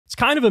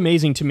kind of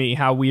amazing to me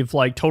how we've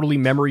like totally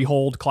memory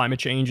holed climate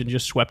change and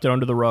just swept it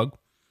under the rug.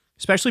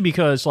 Especially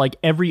because like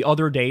every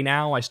other day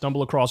now I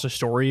stumble across a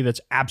story that's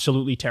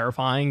absolutely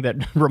terrifying that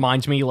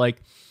reminds me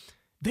like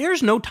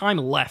there's no time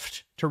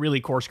left to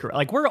really course correct.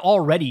 Like we're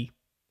already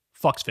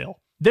fucksville.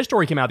 This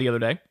story came out the other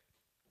day.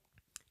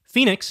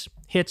 Phoenix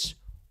hits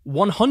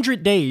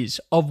 100 days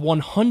of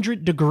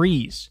 100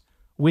 degrees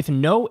with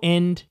no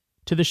end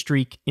to the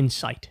streak in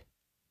sight.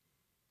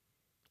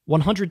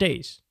 100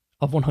 days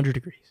of 100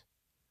 degrees.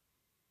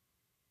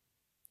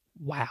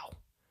 Wow.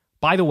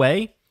 By the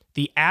way,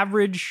 the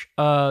average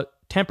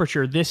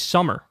temperature this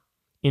summer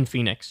in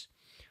Phoenix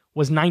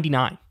was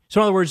 99.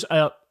 So in other words,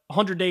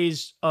 100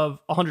 days of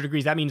 100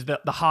 degrees, that means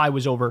that the high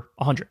was over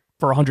 100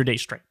 for 100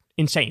 days straight.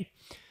 Insane.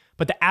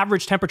 But the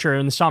average temperature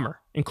in the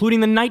summer, including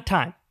the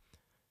nighttime,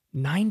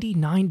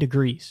 99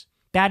 degrees.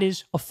 That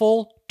is a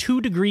full 2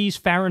 degrees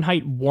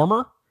Fahrenheit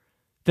warmer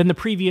than the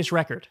previous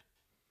record.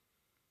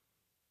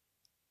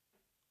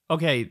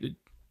 Okay,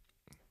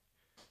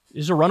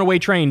 this is a runaway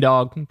train,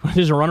 dog. This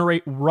is a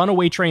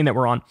runaway train that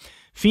we're on.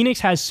 Phoenix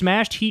has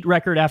smashed heat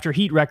record after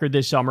heat record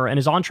this summer and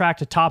is on track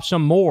to top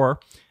some more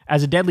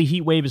as a deadly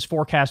heat wave is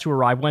forecast to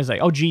arrive Wednesday.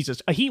 Oh,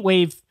 Jesus. A heat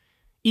wave,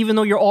 even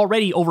though you're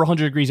already over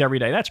 100 degrees every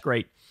day. That's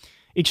great.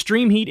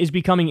 Extreme heat is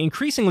becoming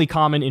increasingly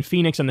common in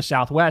Phoenix and the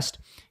Southwest.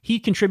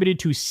 Heat contributed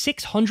to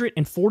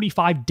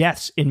 645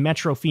 deaths in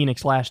Metro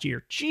Phoenix last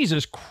year.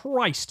 Jesus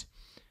Christ.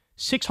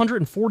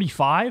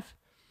 645?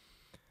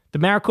 The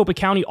Maricopa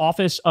County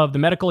Office of the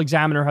Medical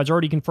Examiner has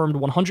already confirmed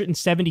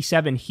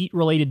 177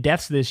 heat-related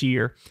deaths this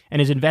year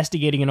and is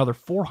investigating another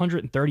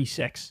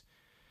 436.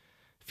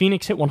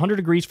 Phoenix hit 100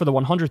 degrees for the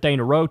 100th day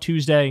in a row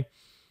Tuesday,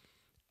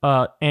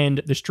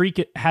 and the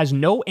streak has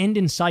no end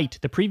in sight.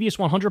 The previous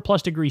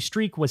 100-plus degree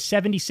streak was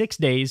 76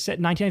 days set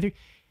in 1993.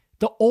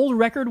 The old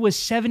record was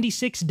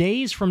 76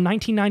 days from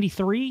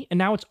 1993, and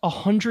now it's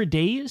 100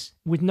 days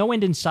with no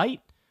end in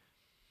sight?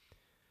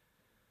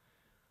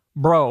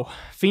 Bro,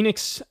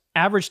 Phoenix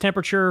average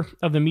temperature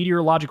of the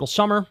meteorological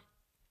summer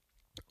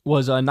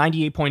was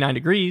 98.9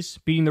 degrees,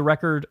 beating the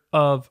record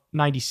of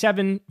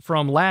 97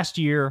 from last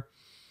year.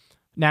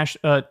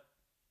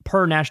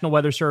 Per National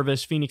Weather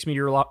Service, Phoenix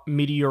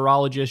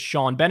meteorologist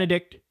Sean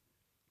Benedict.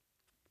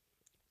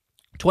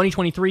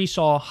 2023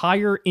 saw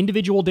higher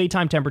individual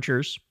daytime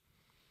temperatures.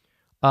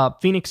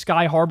 Phoenix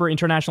Sky Harbor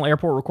International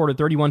Airport recorded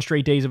 31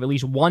 straight days of at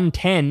least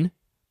 110.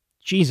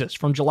 Jesus,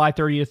 from June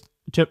 30th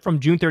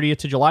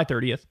to July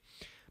 30th.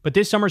 But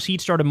this summer's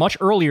heat started much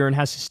earlier and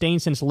has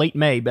sustained since late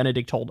May,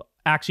 Benedict told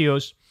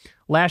Axios.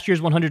 Last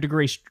year's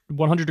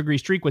 100-degree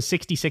streak was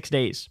 66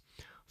 days.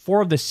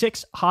 4 of the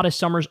 6 hottest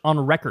summers on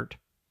record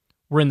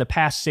were in the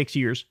past 6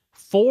 years.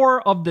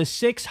 4 of the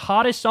 6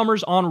 hottest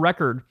summers on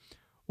record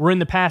were in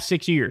the past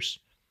 6 years.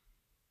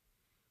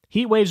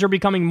 Heat waves are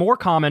becoming more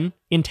common,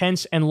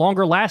 intense, and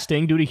longer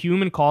lasting due to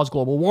human-caused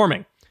global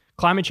warming.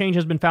 Climate change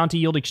has been found to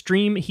yield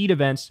extreme heat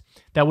events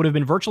that would have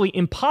been virtually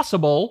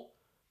impossible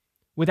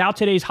without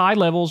today's high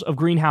levels of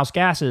greenhouse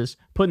gases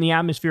put in the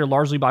atmosphere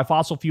largely by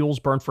fossil fuels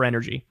burned for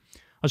energy.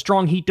 A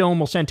strong heat dome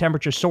will send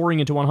temperatures soaring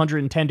into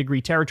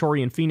 110-degree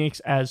territory in Phoenix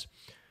as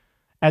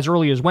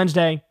early as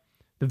Wednesday.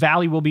 The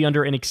valley will be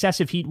under an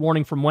excessive heat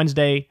warning from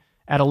Wednesday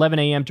at 11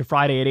 a.m. to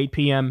Friday at 8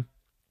 p.m.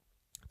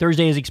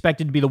 Thursday is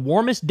expected to be the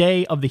warmest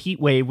day of the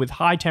heat wave with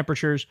high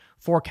temperatures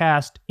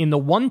forecast in the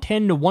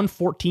 110 to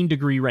 114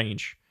 degree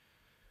range.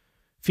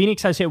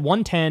 Phoenix has hit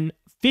 110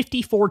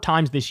 54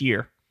 times this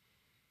year.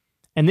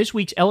 And this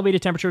week's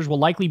elevated temperatures will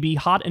likely be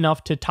hot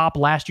enough to top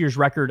last year's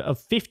record of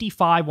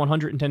 55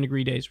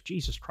 110-degree days.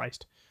 Jesus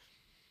Christ.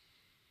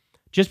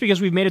 Just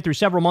because we've made it through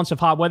several months of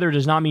hot weather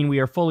does not mean we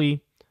are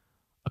fully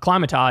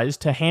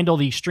acclimatized to handle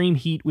the extreme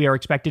heat we are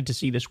expected to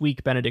see this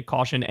week, Benedict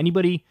cautioned.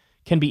 Anybody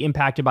can be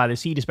impacted by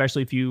this heat,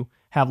 especially if you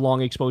have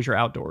long exposure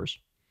outdoors.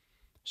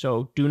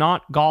 So do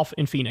not golf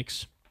in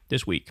Phoenix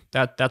this week.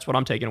 That's what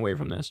I'm taking away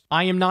from this.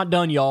 I am not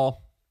done,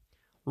 y'all.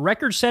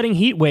 Record-setting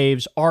heat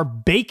waves are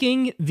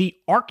baking the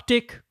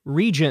Arctic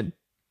region.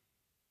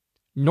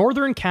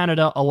 Northern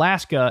Canada,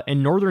 Alaska,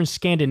 and northern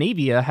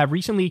Scandinavia have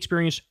recently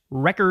experienced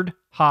record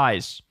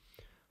highs.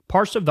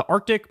 Parts of the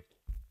Arctic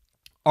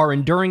are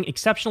enduring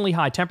exceptionally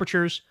high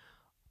temperatures,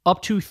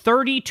 up to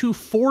 30 to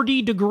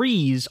 40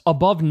 degrees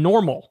above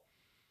normal,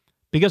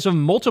 because of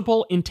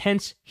multiple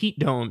intense heat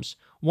domes.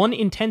 One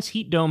intense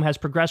heat dome has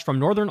progressed from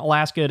northern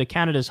Alaska to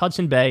Canada's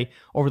Hudson Bay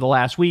over the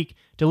last week,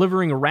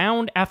 delivering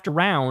round after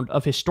round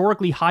of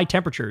historically high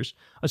temperatures.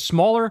 A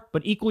smaller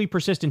but equally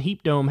persistent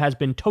heat dome has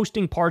been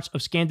toasting parts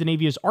of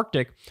Scandinavia's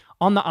Arctic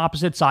on the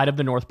opposite side of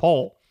the North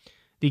Pole.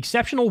 The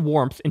exceptional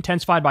warmth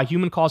intensified by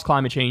human-caused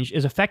climate change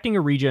is affecting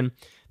a region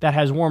that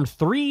has warmed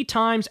 3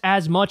 times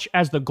as much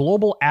as the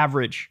global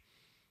average.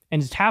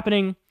 And it's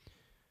happening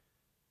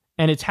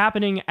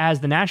as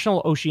the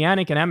National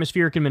Oceanic and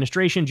Atmospheric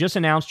Administration just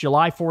announced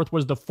July 4th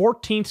was the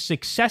 14th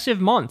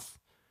successive month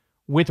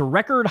with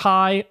record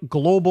high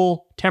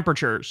global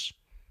temperatures.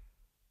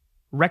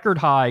 Record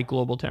high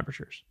global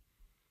temperatures.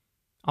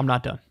 I'm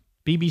not done.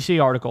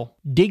 BBC article.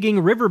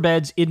 Digging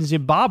riverbeds in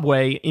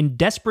Zimbabwe in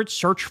desperate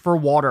search for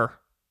water.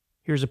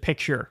 Here's a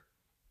picture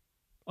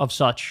of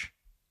such.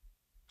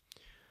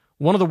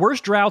 One of the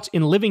worst droughts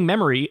in living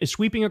memory is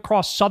sweeping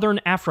across southern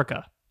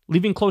Africa,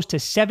 leaving close to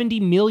 70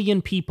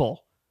 million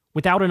people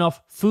without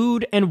enough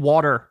food and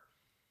water.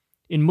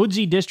 In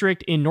Mudzi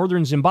district in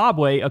northern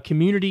Zimbabwe, a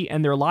community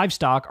and their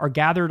livestock are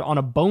gathered on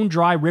a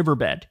bone-dry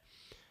riverbed.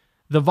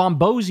 The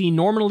Vombozi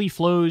normally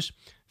flows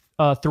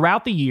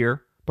throughout the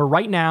year, but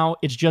right now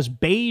it's just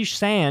beige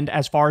sand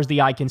as far as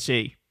the eye can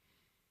see.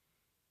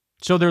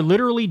 So they're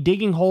literally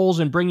digging holes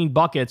and bringing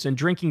buckets and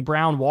drinking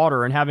brown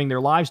water and having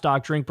their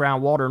livestock drink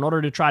brown water in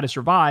order to try to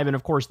survive. And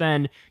of course,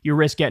 then you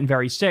risk getting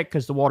very sick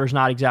because the water's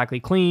not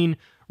exactly clean.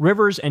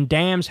 Rivers and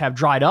dams have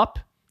dried up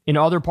in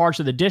other parts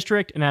of the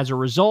district. And as a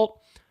result,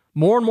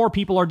 more and more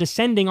people are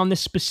descending on this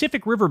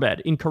specific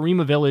riverbed in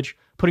Karima village,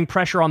 putting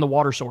pressure on the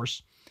water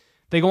source.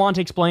 They go on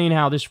to explain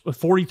how this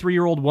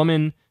 43-year-old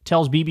woman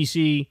tells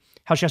BBC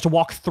how she has to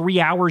walk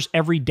 3 hours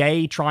every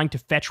day trying to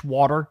fetch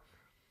water.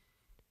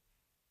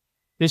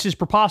 This is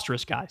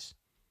preposterous, guys.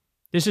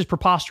 This is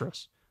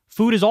preposterous.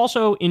 Food is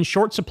also in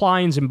short supply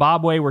in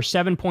Zimbabwe, where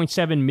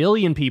 7.7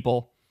 million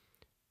people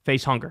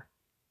face hunger.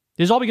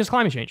 This is all because of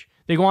climate change.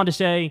 They go on to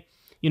say,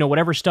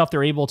 whatever stuff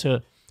they're able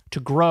to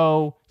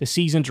grow, the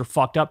seasons are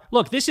fucked up.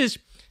 Look, this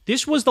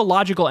was the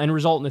logical end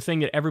result, and the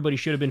thing that everybody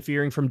should have been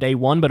fearing from day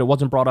one, but it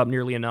wasn't brought up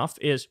nearly enough,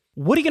 is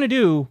what are you going to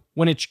do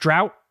when it's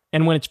drought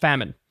and when it's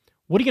famine?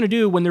 What are you going to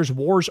do when there's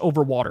wars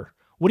over water?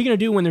 What are you going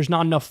to do when there's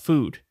not enough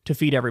food to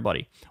feed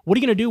everybody? What are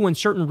you going to do when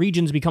certain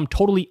regions become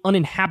totally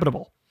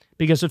uninhabitable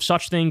because of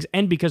such things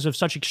and because of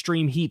such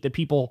extreme heat that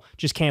people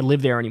just can't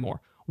live there anymore?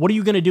 What are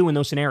you going to do in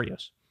those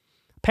scenarios?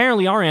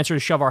 Apparently, our answer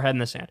is shove our head in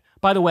the sand.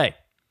 By the way,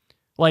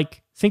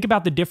 think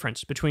about the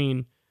difference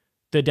between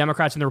the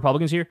Democrats and the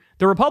Republicans here.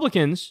 The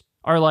Republicans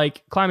are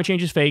like, climate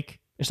change is fake.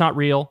 It's not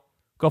real.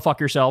 Go fuck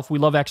yourself. We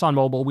love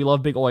ExxonMobil. We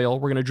love big oil.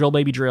 We're going to drill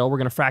baby drill. We're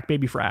going to frack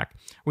baby frack.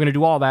 We're going to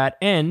do all that.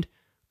 And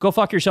go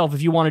fuck yourself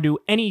if you want to do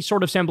any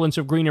sort of semblance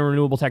of green and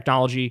renewable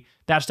technology.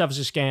 That stuff is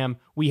a scam.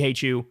 We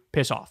hate you.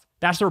 Piss off.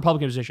 That's the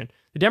Republican position.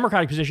 The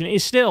Democratic position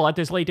is still, at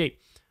this late date,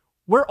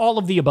 we're all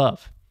of the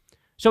above.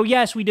 So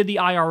yes, we did the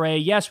IRA.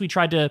 Yes, we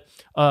tried to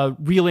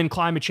reel in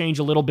climate change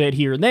a little bit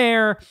here and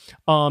there.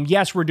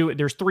 Yes,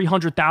 there's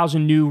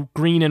 300,000 new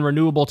green and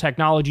renewable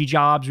technology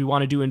jobs. We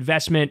want to do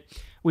investment.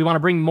 We want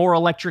to bring more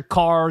electric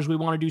cars. We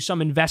want to do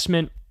some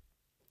investment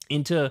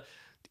into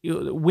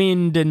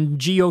wind and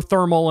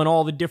geothermal and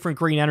all the different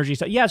green energy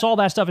stuff. Yes, all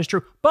that stuff is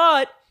true.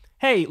 But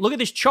hey, look at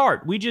this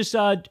chart. We just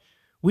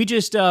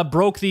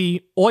broke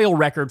the oil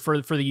record for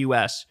the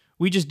U.S.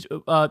 We just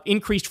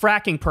increased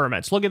fracking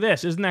permits. Look at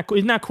this. Isn't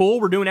that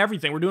cool? We're doing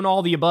everything. We're doing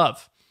all the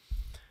above.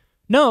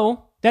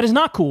 No, that is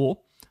not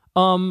cool.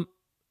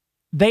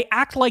 They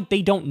act like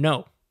they don't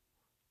know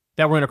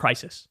that we're in a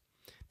crisis.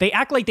 They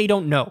act like they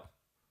don't know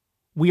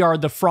we are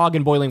the frog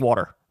in boiling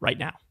water right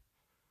now.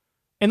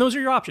 And those are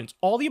your options.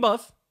 All the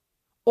above,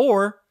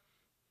 or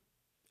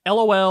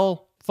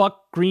LOL,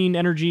 fuck green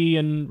energy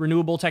and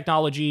renewable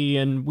technology,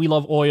 and we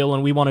love oil,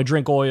 and we want to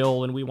drink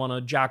oil, and we want to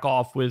jack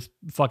off with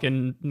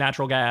fucking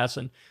natural gas.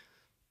 And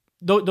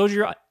those are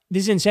your...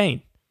 This is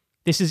insane.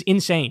 This is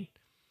insane.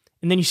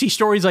 And then you see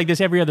stories like this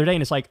every other day,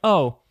 and it's like,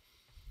 oh,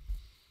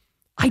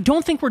 I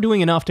don't think we're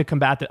doing enough to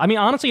combat that. I mean,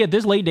 honestly, at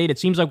this late date, it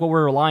seems like what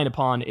we're relying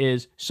upon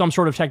is some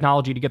sort of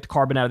technology to get the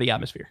carbon out of the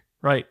atmosphere,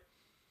 right?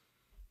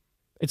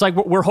 It's like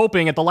we're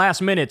hoping at the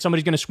last minute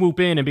somebody's going to swoop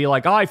in and be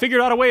like, oh, I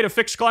figured out a way to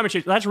fix climate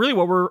change. That's really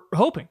what we're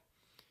hoping.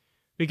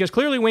 Because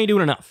clearly we ain't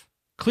doing enough.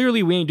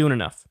 Clearly we ain't doing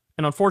enough.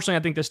 And unfortunately,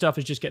 I think this stuff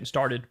is just getting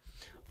started.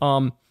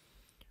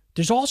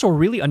 There's also a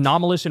really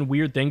anomalous and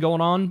weird thing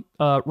going on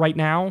right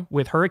now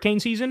with hurricane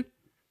season.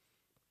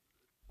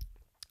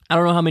 I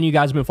don't know how many of you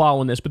guys have been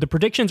following this, but the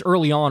predictions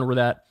early on were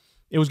that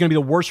it was going to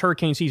be the worst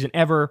hurricane season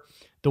ever.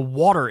 The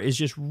water is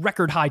just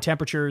record high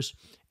temperatures.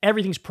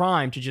 Everything's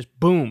primed to just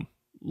boom,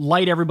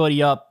 light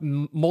everybody up,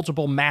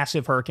 multiple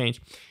massive hurricanes.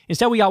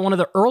 Instead, we got one of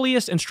the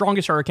earliest and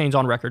strongest hurricanes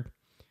on record.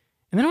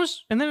 And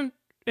then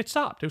it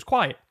stopped. It was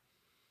quiet.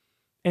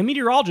 And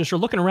meteorologists are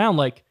looking around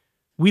like,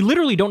 we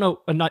literally don't know,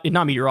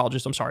 not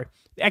meteorologists, I'm sorry.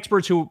 The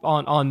experts who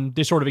on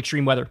this sort of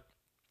extreme weather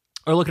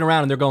are looking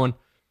around and they're going,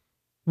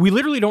 we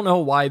literally don't know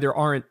why there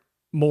aren't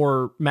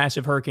more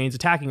massive hurricanes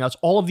attacking us.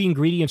 All of the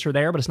ingredients are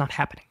there, but it's not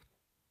happening.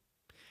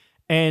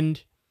 And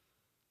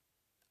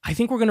I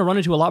think we're going to run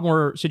into a lot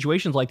more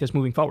situations like this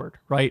moving forward,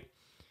 right?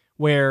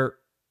 Where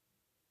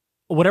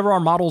whatever our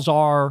models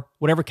are,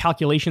 whatever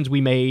calculations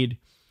we made,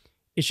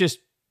 it's just,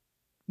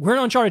 we're in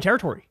uncharted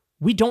territory.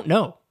 We don't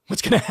know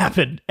what's going to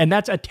happen. And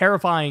that's a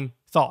terrifying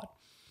thought.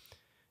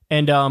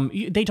 And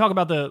they talk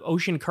about the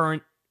ocean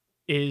current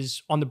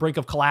is on the brink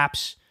of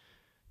collapse,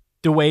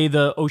 the way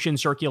the ocean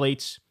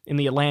circulates in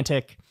the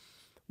Atlantic.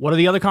 What are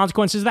the other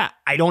consequences of that?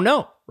 I don't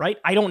know, right?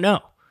 I don't know.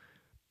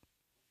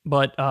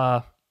 But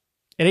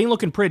it ain't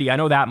looking pretty. I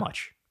know that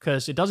much.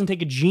 Because it doesn't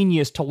take a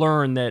genius to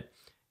learn that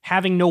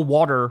having no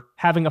water,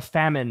 having a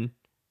famine,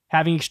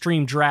 having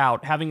extreme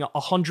drought, having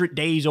 100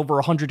 days over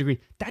 100 degrees,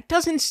 that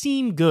doesn't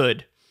seem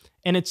good.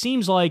 And it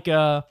seems like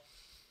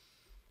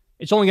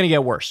it's only going to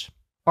get worse.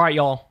 All right,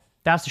 y'all.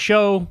 That's the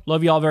show.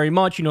 Love you all very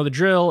much. You know the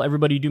drill.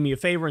 Everybody do me a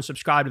favor and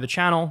subscribe to the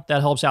channel.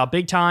 That helps out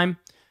big time.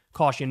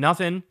 Cost you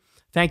nothing.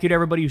 Thank you to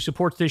everybody who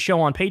supports this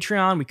show on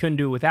Patreon. We couldn't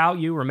do it without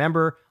you.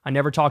 Remember, I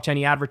never talk to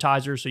any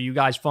advertisers, so you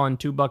guys fund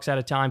 $2 at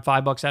a time,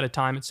 $5 at a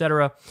time,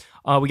 etc.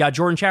 We got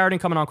Jordan Sheridan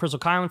coming on Crystal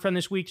Kyle and Friend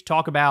this week to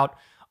talk about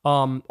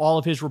all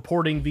of his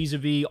reporting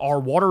vis-a-vis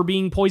our water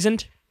being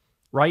poisoned,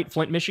 right?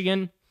 Flint,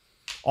 Michigan,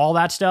 all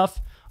that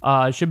stuff.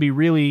 It should be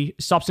really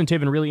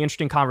substantive and really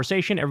interesting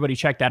conversation. Everybody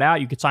check that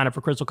out. You can sign up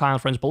for Crystal Kyle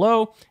and Friends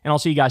below, and I'll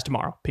see you guys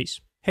tomorrow. Peace.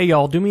 Hey,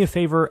 y'all, do me a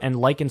favor and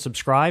like and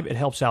subscribe. It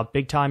helps out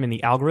big time in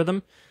the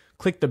algorithm.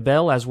 Click the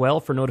bell as well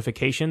for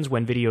notifications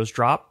when videos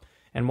drop,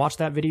 and watch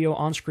that video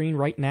on screen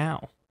right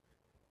now.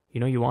 You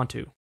know you want to.